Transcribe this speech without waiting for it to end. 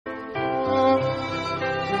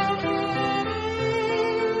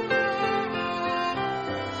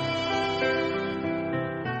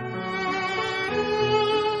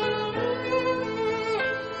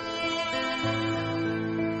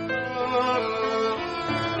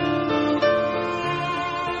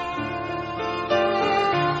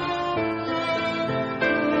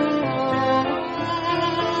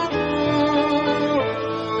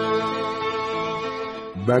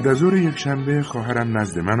بعد از ظهر یک شنبه خواهرم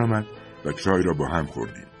نزد من آمد و چای را با هم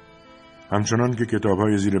خوردیم. همچنان که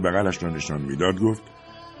کتاب‌های زیر بغلش را نشان میداد گفت: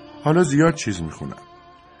 حالا زیاد چیز میخونم.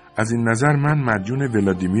 از این نظر من مدیون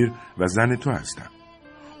ولادیمیر و زن تو هستم.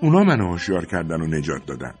 اونا منو هوشیار کردن و نجات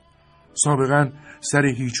دادن. سابقاً سر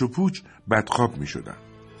هیچ و پوچ بدخواب میشدم.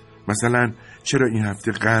 مثلا چرا این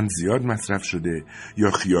هفته قند زیاد مصرف شده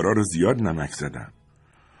یا خیارا رو زیاد نمک زدم.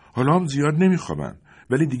 حالا هم زیاد نمیخوابم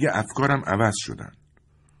ولی دیگه افکارم عوض شدن.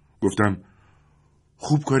 گفتم: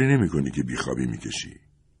 خوب کاری نمی کنی که بیخوابی میکشی.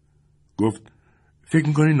 گفت: فکر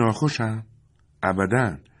میکنی ناخوشم؟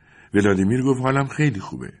 ابداً. ولادیمیر گفت حالم خیلی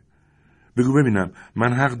خوبه. بگو ببینم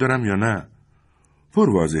من حق دارم یا نه؟ پر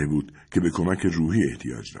واضح بود که به کمک روحی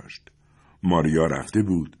احتیاج داشت. ماریا رفته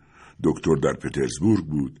بود، دکتر در پترزبورگ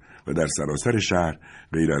بود و در سراسر شهر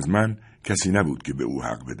غیر از من کسی نبود که به او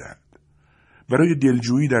حق بدهد. برای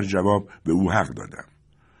دلجویی در جواب به او حق دادم.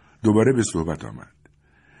 دوباره به صحبت آمد.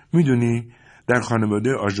 میدونی در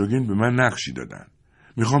خانواده آژوگین به من نقشی دادن.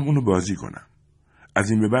 میخوام اونو بازی کنم.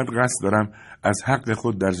 از این به بعد قصد دارم از حق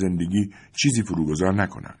خود در زندگی چیزی فروگذار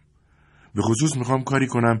نکنم. به خصوص میخوام کاری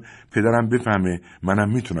کنم پدرم بفهمه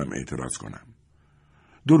منم میتونم اعتراض کنم.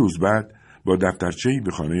 2 روز بعد با دفترچه‌ای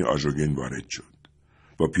به خانه آژوگین وارد شد.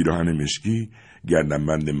 با پیراهن مشکی،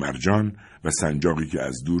 گردنبند مرجان و سنجاقی که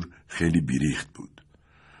از دور خیلی بیریخت بود.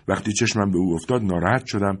 وقتی چشمم به او افتاد ناراحت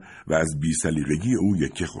شدم و از بی‌سلیقگی او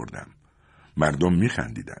یکه خوردم. مردم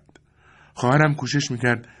میخندیدند. خواهرم کوشش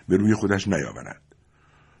میکرد به روی خودش نیاورد.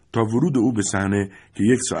 تا ورود او به صحنه که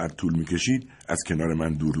 1 ساعت طول میکشید از کنار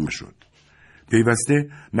من دور شد. پیوسته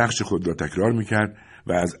نقش خود را تکرار میکرد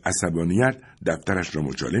و از عصبانیت دفترش را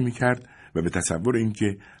مچاله میکرد و به تصور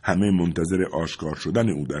اینکه همه منتظر آشکار شدن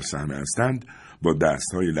او در صحنه هستند با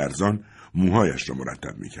دستهای لرزان موهایش را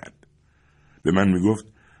مرتب میکرد. به من میگفت: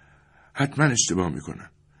 حتما اشتباه میکنم.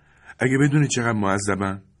 اگه بدونی چقدر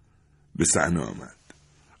معذبم. به صحنه آمد.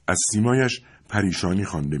 از سیمایش پریشانی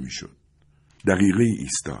خوانده میشد. دقیقه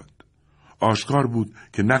ایستاد. آشکار بود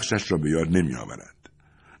که نقشش را به یاد نمی آورد.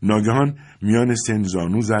 ناگهان میان سن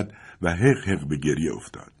زانو زد و حق حق به گریه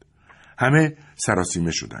افتاد. همه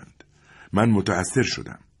سراسیمه شدند. من متأثر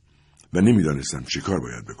شدم و نمیدانستم چه کار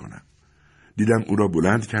باید بکنم. دیدم او را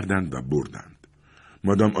بلند کردند و بردند.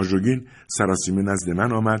 مادام آژوگین سراسیمه نزد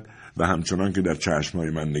من آمد و همچنان که در چشمهای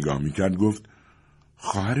من نگاه میکرد گفت: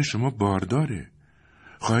 خواهر شما بارداره.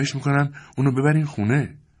 خواهش میکنم اونو ببرین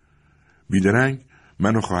خونه. بیدرنگ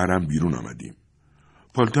من و خواهرم بیرون آمدیم.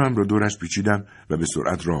 پالتوام را دورش پیچیدم و به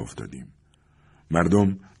سرعت راه افتادیم.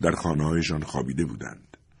 مردم در خانه‌هایشان خوابیده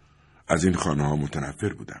بودند. از این خانه‌ها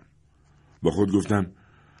متنفر بودم. با خود گفتم: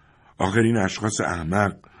 آخر این اشخاص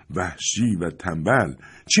احمق، وحشی و تنبل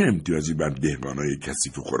چه امتیازی بر دهقانای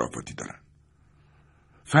کثیف و خرافاتی دارن؟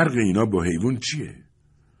 فرق اینا با حیوان چیه؟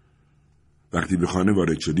 وقتی به خانه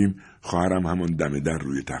وارد شدیم خواهرم همان دم در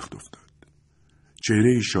روی تخت افتاد.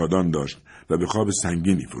 چهره شادان داشت و به خواب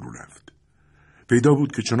سنگینی فرو رفت. پیدا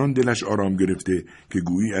بود که چنان دلش آرام گرفته که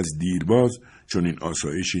گویی از دیرباز چنین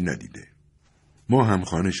آسایشی ندیده. ما هم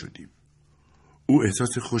خانه شدیم. او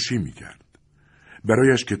احساس خوشی می‌کرد.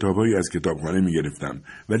 برایش کتابایی از کتابخانه می‌گرفتم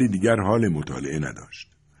ولی دیگر حال مطالعه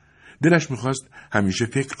نداشت. دلش می‌خواست همیشه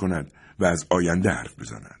فکر کند و از آینده حرف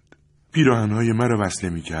بزند. پیراهن‌های مرا وصله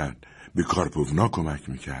می‌کرد، به کارپوونا کمک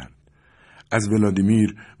می‌کرد. از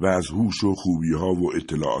ولادیمیر و از هوش و خوبی‌ها و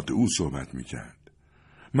اطلاعات او صحبت می‌کرد.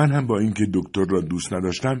 من هم با اینکه دکتر را دوست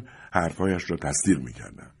نداشتم حرفایش را تصدیق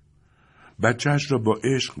می‌کردم. بچه‌اش را با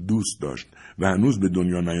عشق دوست داشت و هنوز به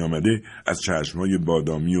دنیا نیامده از چشم‌های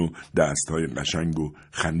بادامی و دست‌های قشنگ و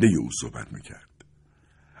خنده او صحبت می‌کرد.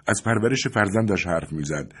 از پرورش فرزندش حرف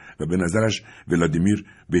می‌زد و به نظرش ولادیمیر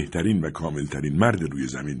بهترین و کاملترین مرد روی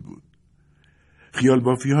زمین بود. خیال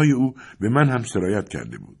بافی‌های او به من هم سرایت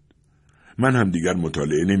کرده بود. من هم دیگر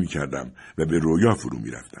مطالعه نمی‌کردم و به رویا فرو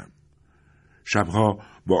می‌رفتم. شبها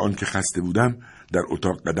با آنکه خسته بودم در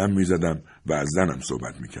اتاق قدم می‌زدم و از زنم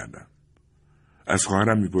صحبت می‌کردم. از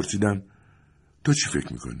خواهرم می‌پرسیدم: تو چی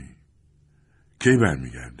فکر می‌کنی؟ کی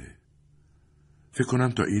برمیگرده؟ فکر کنم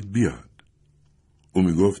تا عید بیاد. او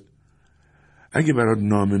میگفت: اگه برات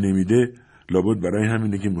نامه نمیده لابد برای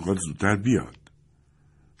همینه که میخواد زودتر بیاد.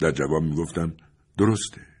 در جواب میگفتم: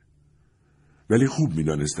 درسته. ولی خوب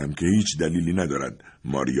میدانستم که هیچ دلیلی ندارد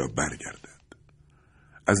ماریا برگردد.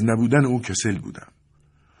 از نبودن او کسل بودم.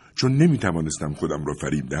 چون نمیتوانستم خودم را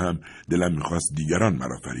فریب دهم دلم میخواست دیگران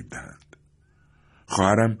مرا فریب دهند.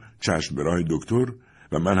 خواهرم چشم به راه دکتر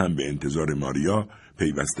و من هم به انتظار ماریا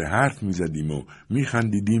پیوسته حرف میزدیم و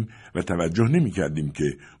میخندیدیم و توجه نمیکردیم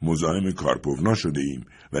که مزاحم کارپوونا شده ایم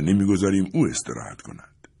و نمیگذاریم او استراحت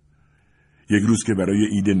کند. یک روز که برای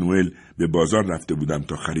عید نوئل به بازار رفته بودم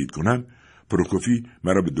تا خرید کنم، پروکوفی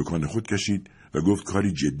مرا به دکان خود کشید و گفت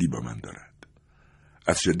کاری جدی با من دارد.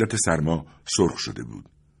 از شدت سرما سرخ شده بود.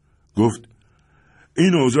 گفت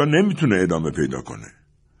این اوضاع نمیتونه ادامه پیدا کنه.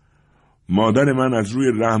 مادر من از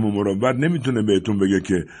روی رحم و مروت نمیتونه بهتون بگه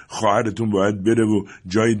که خواهرتون باید بره و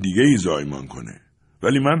جای دیگه ای زایمان کنه.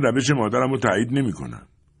 ولی من روش مادرم رو تایید نمی کنم.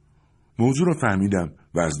 موضوع رو فهمیدم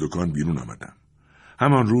و از دکان بیرون آمدم.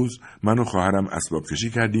 همان روز من و خواهرم اسباب کشی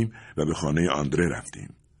کردیم و به خانه آندره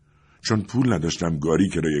رفتیم. چون پول نداشتم گاری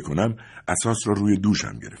کرایه کنم، اساس را روی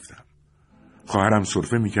دوشم گرفتم. خواهرم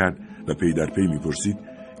سرفه میکرد و پی در پی میپرسید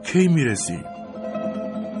کی میرسی؟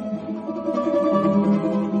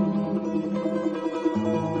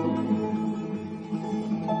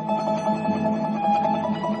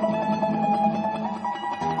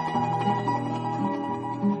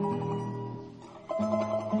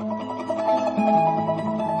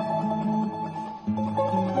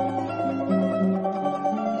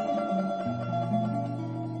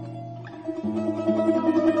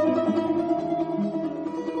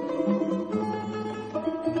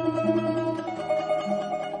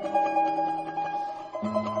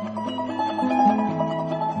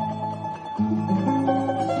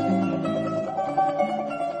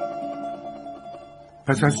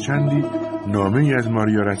 پس از چندی نامه‌ای از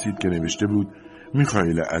ماریا رسید که نوشته بود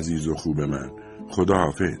میخائیل عزیز و خوب من، خدا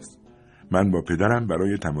حافظ. من با پدرم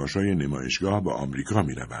برای تماشای نمایشگاه به آمریکا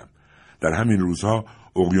میروم. در همین روزها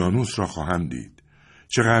اقیانوس را خواهم دید.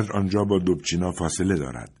 چقدر آنجا با دوبچینا فاصله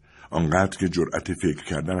دارد. آنقدر که جرأت فکر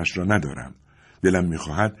کردنش را ندارم. دلم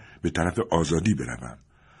میخواهد به طرف آزادی بروم.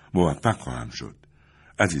 موفق خواهم شد.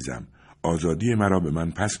 عزیزم، آزادی مرا به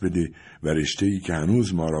من پس بده و رشته‌ای که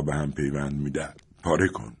هنوز ما را به هم پیوند می‌دهد پاره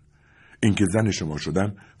کن. اینکه زن شما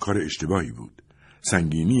شدم کار اشتباهی بود.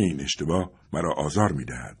 سنگینی این اشتباه مرا آزار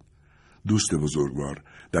می‌دهد. دوست بزرگوار،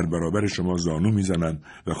 در برابر شما زانو می‌زنم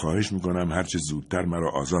و خواهش می‌کنم هرچه زودتر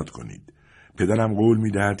مرا آزاد کنید. پدرم قول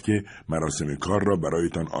می‌دهد که مراسم کار را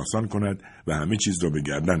برایتان آسان کند و همه چیز را به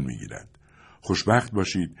گردن می‌گیرد. خوشبخت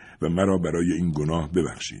باشید و مرا برای این گناه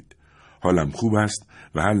ببخشید. حالم خوب است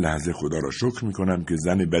و هر لحظه خدا را شکر می‌کنم که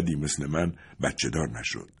زن بدی مثل من بچه دار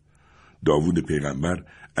نشد. داوود پیغمبر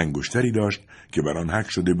انگشتری داشت که بر آن حک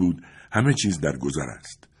شده بود همه چیز در گذر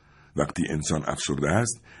است. وقتی انسان افسرده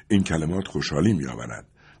است این کلمات خوشحالی می‌آورد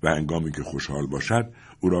و هنگامی که خوشحال باشد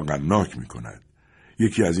او را غمناک می‌کند.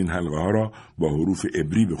 یکی از این حلقه ها را با حروف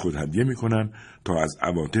عبری به خود هدیه می‌کنم تا از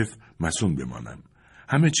عواطف مصون بمانم.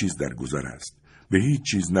 همه چیز در گذر است. به هیچ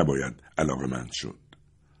چیز نباید علاقه‌مند شد.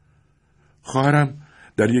 خواهرم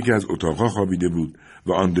در یکی از اتاقها خوابیده بود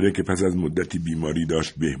و آندره که پس از مدتی بیماری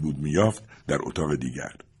داشت بهبود می‌یافت در اتاق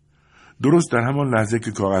دیگر. درست در همان لحظه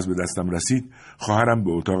که کاغذ به دستم رسید، خواهرم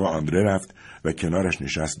به اتاق آندره رفت و کنارش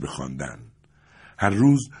نشست به خواندن. هر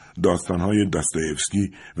روز داستان‌های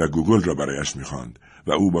داستایفسکی و گوگل را برایش می‌خواند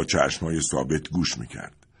و او با چشم‌های ثابت گوش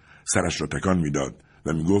می‌کرد. سرش را تکان می‌داد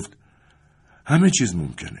و می‌گفت همه چیز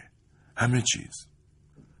ممکنه. همه چیز.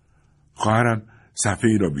 خواهرم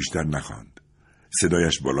صفحه‌ای را بیشتر نخواند.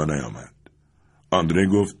 صدایش بالا نیامد. آندره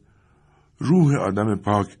گفت روح آدم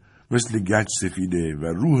پاک مثل گچ سفیده و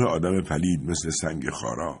روح آدم پلید مثل سنگ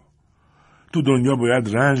خارا. تو دنیا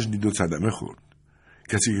باید رنج دید و صدمه خورد.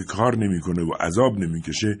 کسی که کار نمی‌کنه و عذاب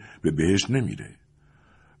نمی‌کشه به بهشت نمیره.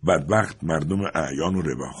 بدبخت مردم اعیان و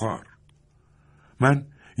رباخوار. من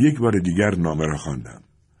یک بار دیگر نامه را خواندم.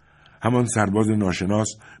 همان سرباز ناشناس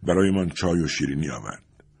برایمان چای و شیرینی آورد.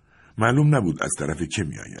 معلوم نبود از طرف که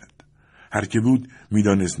می آید. هر که بود می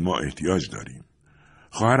دانست ما احتیاج داریم.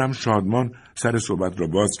 خواهرم شادمان سر صحبت را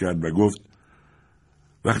باز کرد و گفت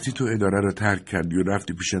وقتی تو اداره را ترک کردی و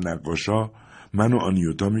رفتی پیش نقاشا، من و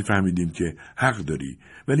آنیوتا می فهمیدیم که حق داری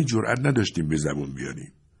ولی جرأت نداشتیم به زبون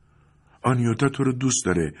بیاریم. آنیوتا تو رو دوست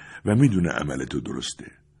داره و می دونه عمل تو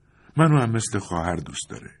درسته. منو هم مثل خواهر دوست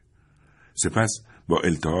داره. سپس با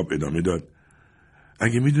التهاب ادامه داد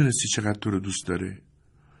اگه می دونستی چقدر تو رو دوست داره،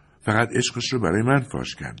 فقط عشقش رو برای من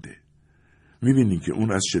فاش کرده. میبینی که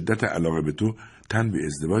اون از شدت علاقه به تو تن به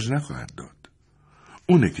ازدواج نخواهد داد.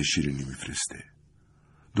 اونه که شیرینی میفرسته.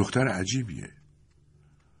 دختر عجیبیه.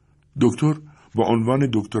 دکتر با عنوان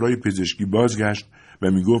دکترای پزشکی بازگشت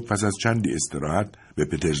و میگفت پس از چندی استراحت به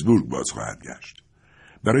پترزبورگ باز خواهد گشت.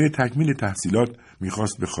 برای تکمیل تحصیلات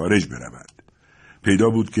میخواست به خارج برود. پیدا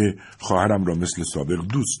بود که خواهرم را مثل سابق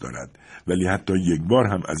دوست دارد ولی حتی یک بار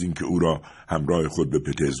هم از اینکه او را همراه خود به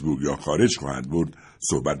پترزبورگ یا خارج خواهد برد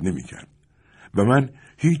صحبت نمی‌کرد. و من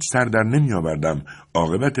هیچ سر در نمی‌آوردم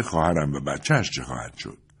عاقبت خواهرم و بچه‌اش چه خواهد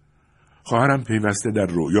شد. خواهرم پیوسته در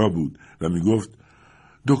رویا بود و میگفت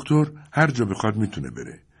دکتر هر جا بخواد میتونه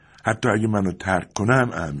بره. حتی اگه منو ترک کنه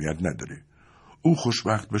هم اهمیت نداره. او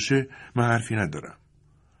خوشبخت باشه من حرفی ندارم.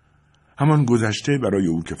 همان گذشته برای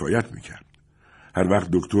او کفایت میکرد. هر وقت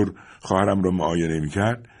دکتر خواهرم را معاینه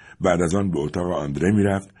میکرد، بعد از آن به اتاق آندره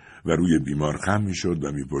میرفت و روی بیمار خم میشد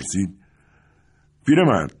و میپرسید: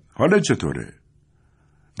 پیرمرد، حالت چطوره؟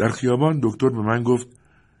 در خیابان دکتر به من گفت: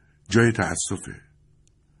 جای تأسفه.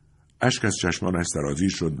 اشک از چشمانش سرازیر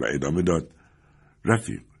شد و ادامه داد: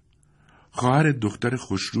 رفیق، خواهر دختر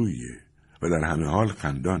خوشرویه و در همه حال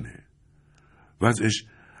خندانه. وضعش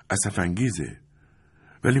اسف‌انگیزه،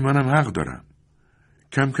 ولی منم حق دارم.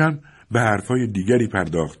 کم کم به حرفای دیگری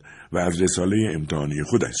پرداخت و از رساله امتحانی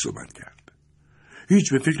خودش صحبت کرد.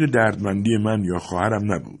 هیچ به فکر دردمندی من یا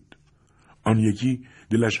خواهرم نبود. آن یکی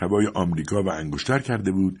دلش هوای آمریکا و انگشتر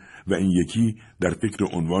کرده بود و این یکی در فکر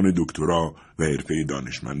عنوان دکترا و حرفه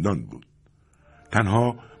دانشمندان بود.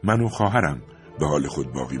 تنها من و خواهرم به حال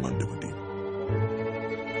خود باقی مانده بودیم.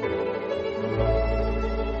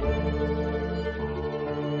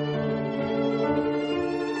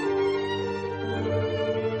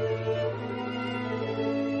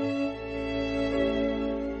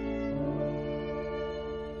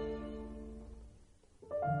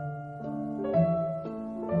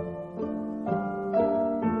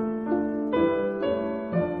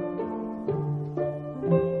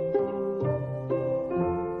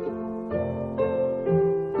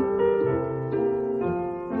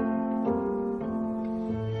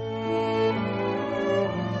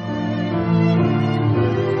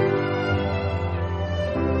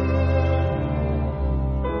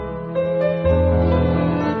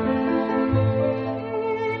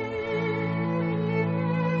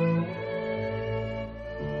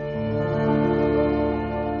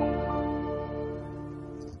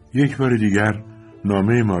 یک بار دیگر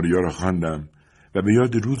نامه ماریا را خواندم و به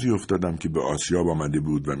یاد روزی افتادم که به آسیاب آمده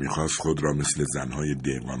بود و می‌خواست خود را مثل زنهای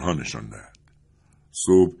دیوانها نشان دهد.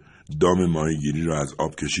 صبح دام ماهیگیری را از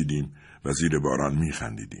آب کشیدیم و زیر باران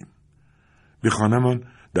می‌خندیدیم. به خانه‌مان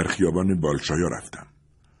در خیابان بالشایا رفتم.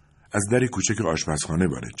 از در کوچک آشپزخانه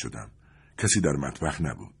وارد شدم. کسی در مطبخ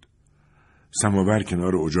نبود. سماور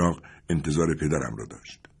کنار اجاق انتظار پدرم را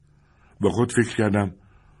داشت. با خود فکر کردم: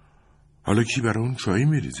 حالا کی برای اون چای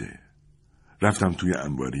میریزه؟ رفتم توی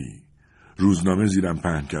انباری. روزنامه زیرم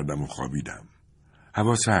پهن کردم و خوابیدم.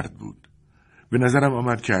 هوا سرد بود. به نظرم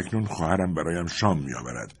آمد که اکنون خواهرم برایم شام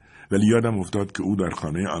میآورد، ولی یادم افتاد که او در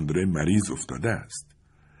خانه آندره مریض افتاده است.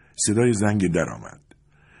 صدای زنگ در آمد.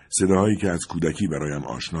 صداهایی که از کودکی برایم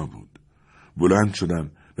آشنا بود. بلند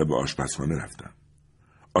شدم و به آشپزخانه رفتم.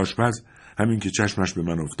 آشپز همین که چشمش به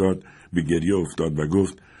من افتاد به گریه افتاد و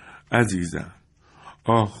گفت: عزیزم،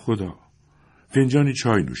 آه خدا. فنجانی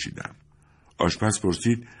چای نوشیدم. آشپز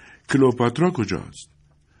پرسید: کلئوپاترا کجاست؟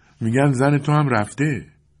 میگن زن تو هم رفته.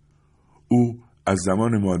 او از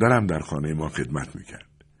زمان مادرم در خانه ما خدمت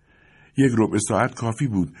میکرد. 1 ربع ساعت کافی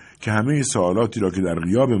بود که همه سوالاتی را که در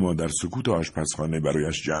غیاب ما در سکوت آشپزخانه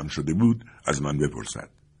برایش جمع شده بود از من بپرسد.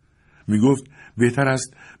 میگفت بهتر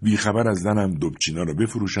است بیخبر از زنم دبچینا را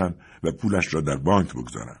بفروشم و پولش را در بانک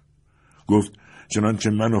بگذارم. گفت چنانچه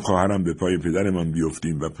من و خواهرم به پای پدرمان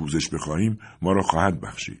بیفتیم و پوزش بخواهیم ما را خواهد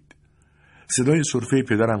بخشید. صدای سرفه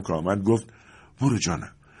پدرم که آمد گفت: برو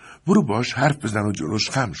جانم، برو باش حرف بزن و جلوش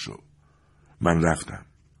خم شو. من رفتم.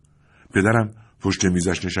 پدرم پشت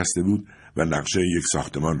میزش نشسته بود و نقشه یک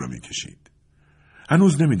ساختمان را میکشید.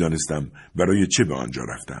 هنوز نمیدانستم برای چه به آنجا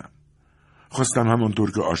رفتم. خواستم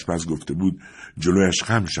همانطور که آشپز گفته بود جلویش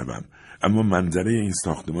خم شوم، اما منظره این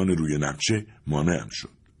ساختمان روی نقشه مانعم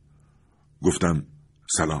شد. گفتم: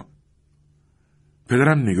 سلام.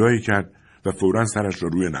 پدرم نگاهی کرد و فوراً سرش را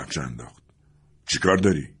روی نقشه انداخت. چی کار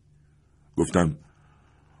داری؟ گفتم: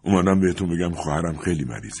 اومدم بهتون بگم خواهرم خیلی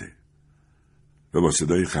مریضه. و با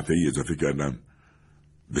صدای خفه‌ای اضافه کردم: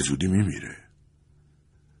 به زودی میمیره.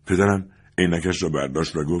 پدرم عینکش را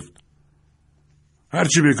برداشت و گفت: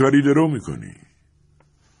 هرچی بکاری درو میکنی.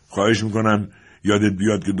 خواهش میکنم یادت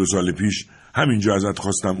بیاد که 2 سال پیش همینجا ازت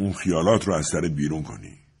خواستم اون خیالات رو از سر بیرون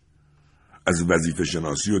کنی. از وظیفه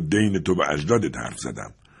شناسی و دین تو به اجدادت حرف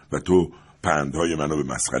زدم و تو پندهای منو به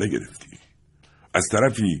مسخره گرفتی. از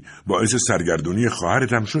طرفی باعث سرگردونی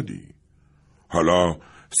خواهرت هم شدی. حالا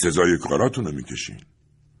سزای کاراتونو میکشین.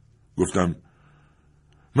 گفتم: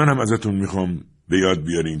 منم ازتون میخوام به یاد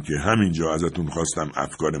بیارین که همینجا ازتون خواستم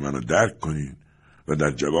افکار منو درک کنین و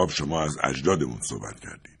در جواب شما از اجدادمون صحبت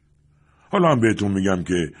کردین. حالا هم بهتون میگم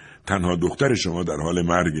که تنها دختر شما در حال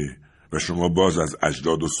مرگه و شما باز از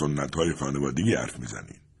اجداد و سنت‌های خانوادگی حرف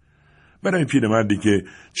میزنین. برای پیرمردی که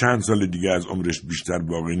چند سال دیگه از عمرش بیشتر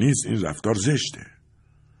باقی نیست این رفتار زشته.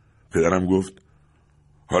 پدرم گفت: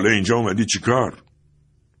 حالا اینجا اومدی چی کار؟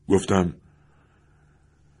 گفتم: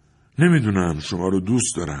 نمیدونم، شما رو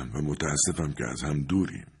دوست دارم و متاسفم که از هم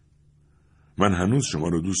دوریم. من هنوز شما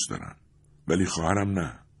رو دوست دارم. ولی خواهرم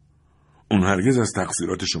نه. اون هرگز از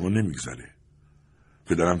تقصیرات شما نمیگذره.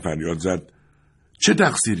 پدرم فریاد زد: چه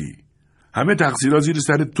تقصیری؟ همه تقصیرها زیر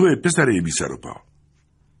سر توه پسر بی سر و پا.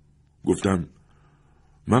 گفتم: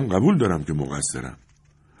 من قبول دارم که مقصرم،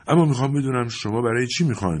 اما میخوام بدونم شما برای چی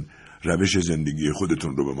میخواین روش زندگی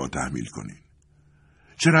خودتون رو به ما تحمیل کنین؟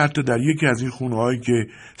 چرا حتی در یکی از این خونه‌هایی که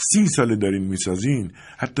 30 ساله دارین میسازین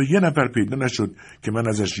حتی یه نفر پیدا نشد که من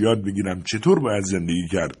ازش یاد بگیرم چطور باید زندگی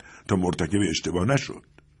کرد تا مرتکب اشتباه نشد؟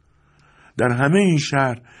 در همه این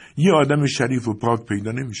شهر یه آدم شریف و پاک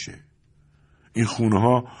پیدا نمیشه. این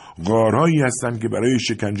خونه‌ها غارهایی هستن که برای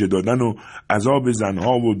شکنجه دادن و عذاب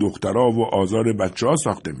زنها و دخترها و آزار بچه‌ها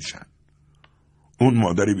ساخته میشن. اون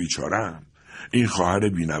مادر بیچاره‌ام، این خواهر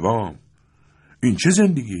بینوام، این چه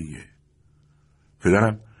زندگیه؟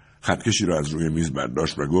 پدرم خطکشی را از روی میز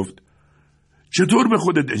برداشت و گفت: چطور به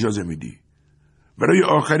خودت اجازه میدی؟ برای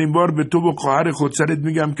آخرین بار به تو و خواهر خودسرت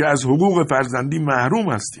میگم که از حقوق فرزندی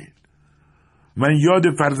محروم هستین. من یاد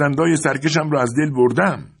فرزندای سرکشم را از دل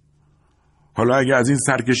بردم. حالا اگه از این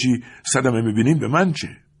سرکشی صدمه میبینیم به من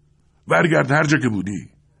چه؟ برگرد هر جا که بودی.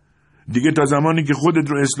 دیگه تا زمانی که خودت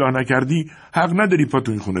رو اصلاح نکردی حق نداری پا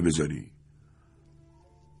تو این خونه بذاری.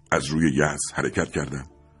 از روی یأس حرکت کردم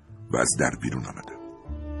و از در بیرون آمدم.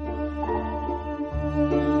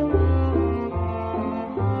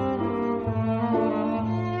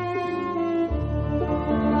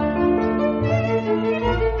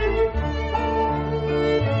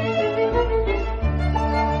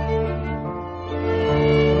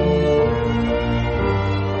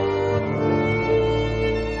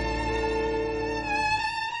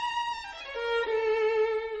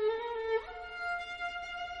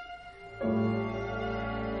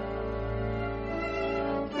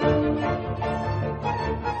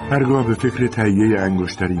 هرگاه به فکر تهیه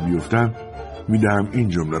انگشتری بیفتم میدهم این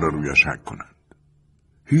جمله را رویش حک کنند: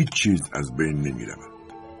 هیچ چیز از بین نمی رود.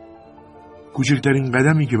 کوچکترین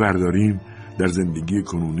قدمی که برداریم در زندگی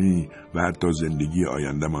کنونی و حتی زندگی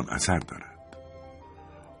آینده‌مان اثر دارد.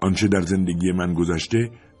 آنچه در زندگی من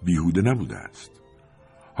گذشته بیهوده نبوده است.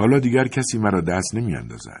 حالا دیگر کسی مرا دست نمی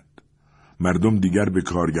اندازد. مردم دیگر به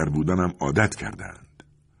کارگر بودنم عادت کردند.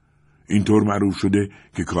 اینطور معروف شده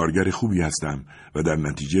که کارگر خوبی هستم و در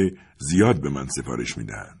نتیجه زیاد به من سفارش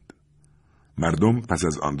میدهند. مردم پس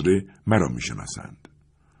از آندره مرا میشناسند.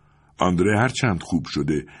 آندره هرچند خوب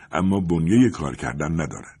شده اما بنیه کار کردن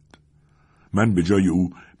ندارد. من به جای او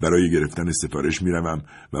برای گرفتن سفارش میروم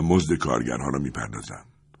و مزد کارگرها را میپردازم.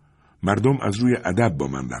 مردم از روی ادب با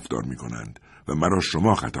من رفتار میکنند و مرا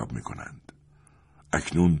شما خطاب میکنند.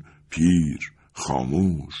 اکنون پیر،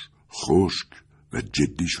 خاموش، خشک و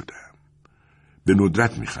جدی شدم. به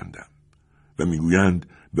ندرت میخندم و میگویند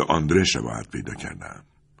به آندره شباهت پیدا کردم.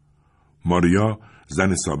 ماریا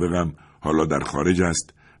زن سابقم حالا در خارج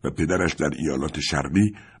است و پدرش در ایالات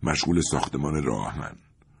شرقی مشغول ساختمان راه آهن.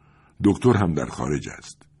 دکتر هم در خارج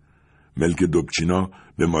است. ملک دوبچینا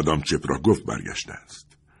به مادام چپراکوف برگشته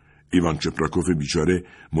است. ایوان چپراکوف بیچاره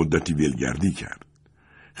مدتی ولگردی کرد.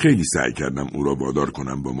 خیلی سعی کردم او را وادار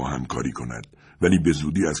کنم با ما همکاری کند، ولی به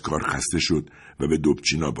زودی از کار خسته شد و به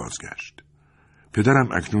دوبچینا بازگشت.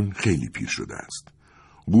 پدرم اکنون خیلی پیر شده است.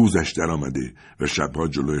 قوزش در آمده و شبها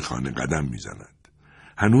جلوی خانه قدم میزند.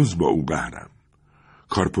 هنوز با او قهرم.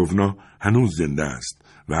 کارپوونا هنوز زنده است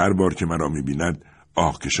و هر بار که مرا میبیند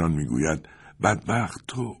آهکشان میگوید: بدبخت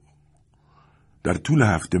تو. در طول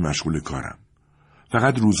هفته مشغول کارم.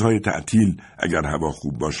 فقط روزهای تعطیل اگر هوا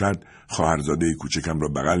خوب باشد خواهرزاده کوچکم را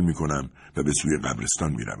بغل میکنم و به سوی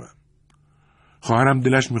قبرستان میروم. خواهرم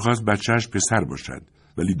دلش میخواست بچهش پسر باشد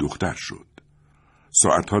ولی دختر شد.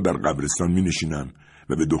 ساعتها در قبرستان می نشینم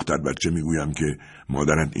و به دختر بچه می گویم که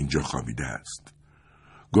مادرت اینجا خوابیده است.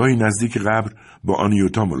 گاهی نزدیک قبر با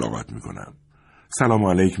آنیوتا ملاقات می کنم. سلام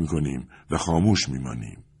علیک می کنیم و خاموش می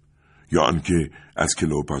مانیم. یا آنکه از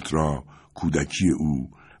کلئوپاترا، کودکی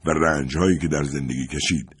او و رنجهایی که در زندگی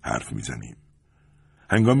کشید حرف می زنیم.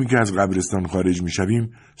 هنگامی که از قبرستان خارج می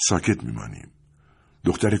شویم ساکت می مانیم.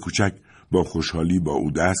 دختر کوچک با خوشحالی با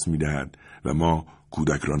او دست می دهد و ما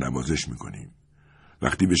کودک را نوازش می کنیم.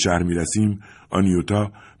 وقتی به شهر می رسیم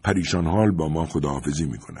آنیوتا پریشان حال با ما خداحافظی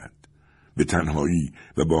می کند. به تنهایی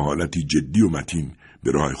و با حالتی جدی و متین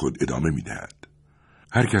به راه خود ادامه می دهد.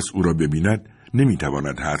 هر کس او را ببیند نمی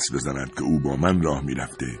تواند حدس بزند که او با من راه می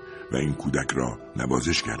رفته و این کودک را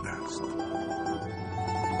نوازش کرده است.